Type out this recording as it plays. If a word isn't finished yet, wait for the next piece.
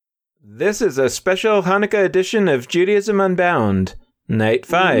This is a special Hanukkah edition of Judaism Unbound, Night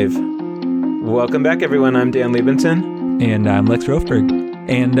 5. Welcome back, everyone. I'm Dan Liebenson. And I'm Lex Rofberg.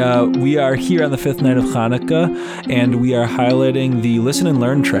 And we are here on the fifth night of Hanukkah, and we are highlighting the Listen and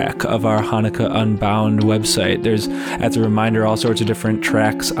Learn track of our Hanukkah Unbound website. There's, as a reminder, all sorts of different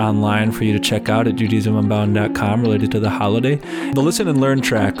tracks online for you to check out at judaismunbound.com related to the holiday. The Listen and Learn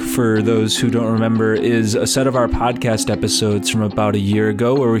track, for those who don't remember, is a set of our podcast episodes from about a year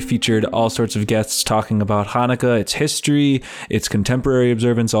ago where we featured all sorts of guests talking about Hanukkah, its history, its contemporary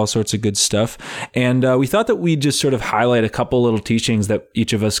observance, all sorts of good stuff. And we thought that we'd just sort of highlight a couple little teachings that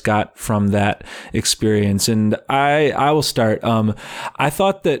each of us got from that experience. And I will start. I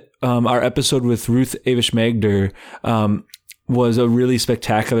thought that our episode with Ruth Avish Magder was a really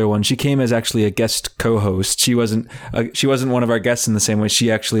spectacular one. She came as actually a guest co-host. She wasn't one of our guests in the same way.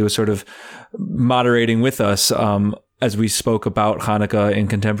 She actually was sort of moderating with us as we spoke about Hanukkah in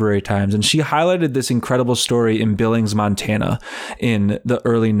contemporary times. And she highlighted this incredible story in Billings, Montana in the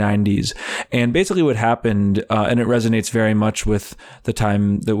early 90s. And basically what happened, and it resonates very much with the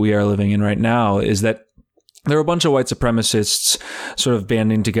time that we are living in right now, is that there were a bunch of white supremacists sort of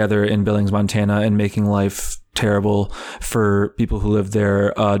banding together in Billings, Montana and making life terrible for people who live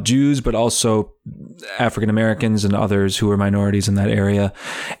there, Jews, but also African Americans and others who were minorities in that area.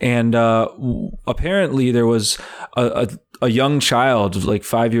 And apparently there was a young child, like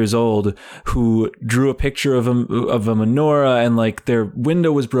 5 years old, who drew a picture of a menorah, and like their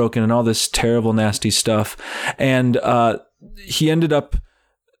window was broken and all this terrible, nasty stuff. And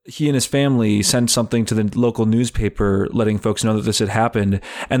he and his family sent something to the local newspaper letting folks know that this had happened.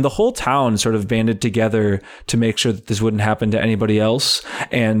 And the whole town sort of banded together to make sure that this wouldn't happen to anybody else.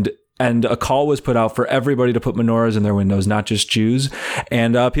 And a call was put out for everybody to put menorahs in their windows, not just Jews.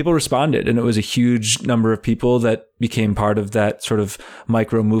 And people responded. And it was a huge number of people that became part of that sort of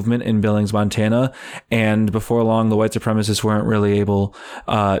micro movement in Billings, Montana. And before long, the white supremacists weren't really able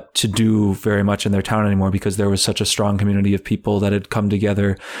to do very much in their town anymore because there was such a strong community of people that had come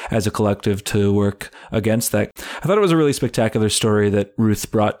together as a collective to work against that. I thought it was a really spectacular story that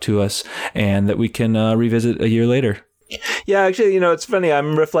Ruth brought to us and that we can revisit a year later. Yeah, actually, it's funny.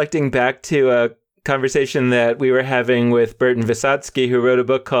 I'm reflecting back to a conversation that we were having with Burton Visotsky, who wrote a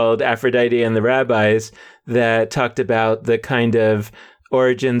book called Aphrodite and the Rabbis that talked about the kind of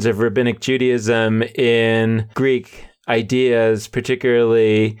origins of rabbinic Judaism in Greek ideas,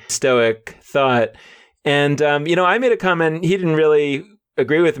 particularly Stoic thought. And, I made a comment. He didn't really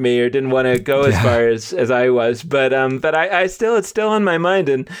agree with me or didn't want to go as far as I was, but I still, it's still on my mind,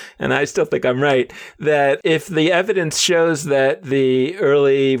 and I still think I'm right, that if the evidence shows that the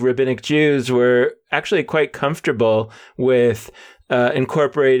early rabbinic Jews were actually quite comfortable with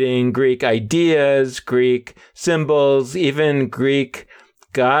incorporating Greek ideas, Greek symbols, even Greek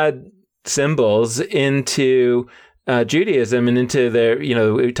God symbols into Judaism and into their,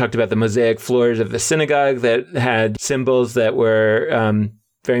 we talked about the mosaic floors of the synagogue that had symbols that were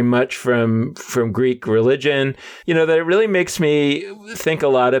very much from Greek religion, that it really makes me think a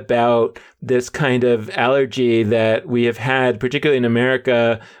lot about this kind of allergy that we have had, particularly in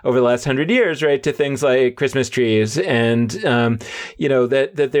America over the last 100 years, right, to things like Christmas trees. And,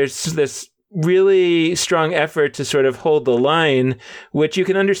 that there's this really strong effort to sort of hold the line, which you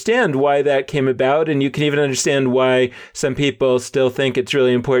can understand why that came about. And you can even understand why some people still think it's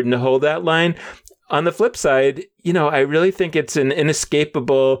really important to hold that line. On the flip side, I really think it's an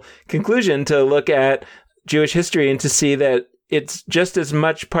inescapable conclusion to look at Jewish history and to see that it's just as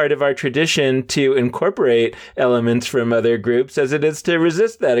much part of our tradition to incorporate elements from other groups as it is to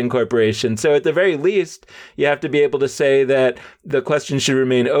resist that incorporation. So at the very least, you have to be able to say that the question should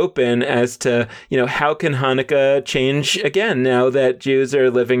remain open as to, how can Hanukkah change again now that Jews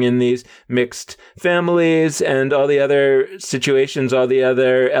are living in these mixed families and all the other situations, all the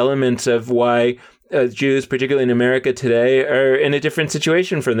other elements of why Jews, particularly in America today, are in a different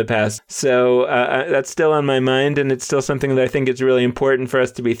situation from the past. So that's still on my mind, and it's still something that I think is really important for us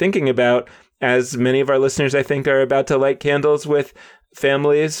to be thinking about, as many of our listeners, I think, are about to light candles with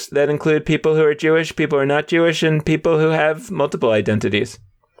families that include people who are Jewish, people who are not Jewish, and people who have multiple identities.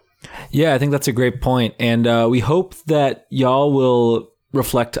 Yeah, I think that's a great point. And we hope that y'all will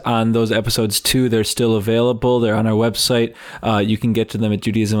reflect on those episodes too. They're still available. They're on our website. You can get to them at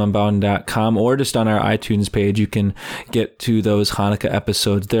judaismunbound.com, or just on our iTunes page, you can get to those Hanukkah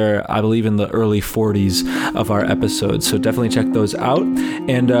episodes. They're, I believe, in the early 40s of our episodes. So definitely check those out.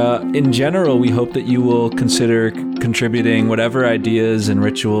 And in general, we hope that you will consider contributing whatever ideas and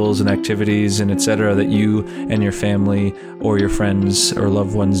rituals and activities and etc. that you and your family or your friends or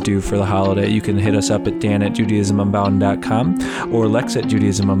loved ones do for the holiday. You can hit us up at dan@judaismunbound.com or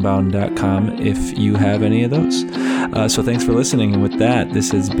lex@judaismunbound.com if you have any of those. So thanks for listening. And with that,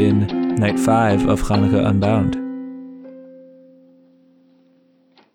 this has been Night 5 of Hanukkah Unbound.